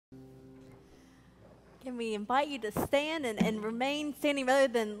Can we invite you to stand and remain standing rather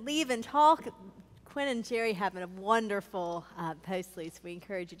than leave and talk? Quinn and Gerry have a wonderful postlude, so we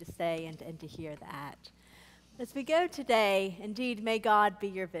encourage you to stay and to hear that. As we go today, indeed, may God be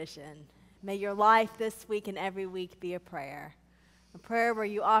your vision. May your life this week and every week be a prayer where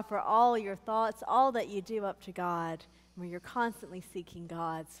you offer all your thoughts, all that you do up to God, where you're constantly seeking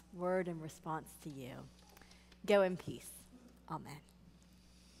God's word in response to you. Go in peace. Amen.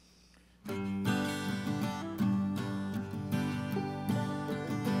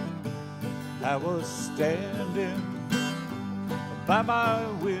 I was standing by my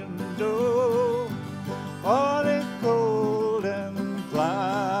window on a cold and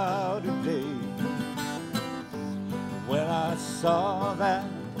cloudy day when I saw that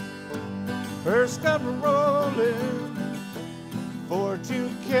hearse come rolling for to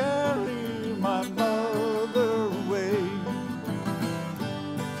carry my mother away.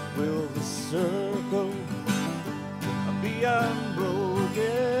 Will the circle be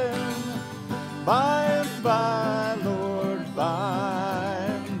unbroken? By and by, Lord, by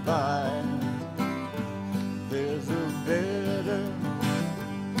and by, there's a better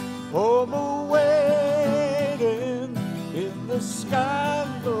home awaiting in the sky,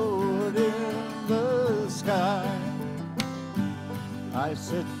 Lord, in the sky. I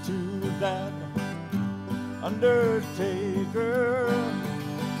said to that undertaker,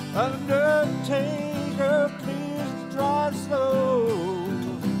 undertaker, please drive slow.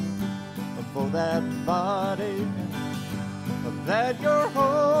 For that body that you're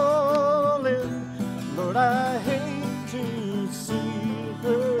holding, Lord, I hate to see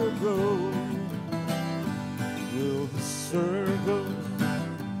her go. Will the circle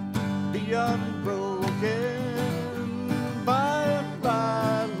be unbroken by and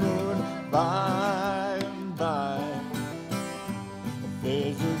by, Lord, by and by?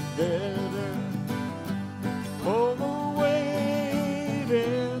 There's a better home awaiting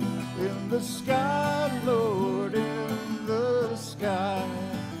in the sky, Lord, in the sky.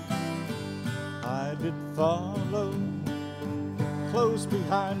 I did follow close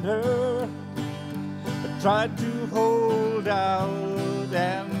behind her, I tried to hold out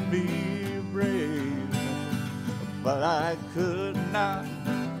and be brave, but I could not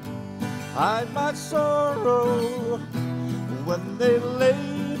hide my sorrow when they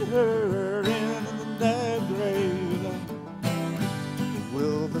laid her in that grave.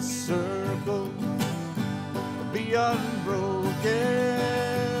 Will the circle be unbroken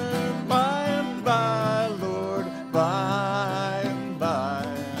by and by, Lord, by and by?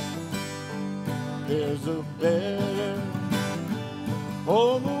 There's a better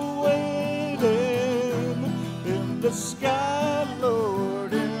home awaiting in the sky,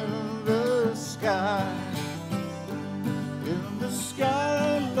 Lord, in the sky. In the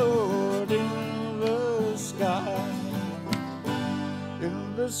sky, Lord, in the sky.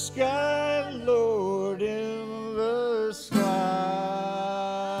 In the sky, Lord, in the sky.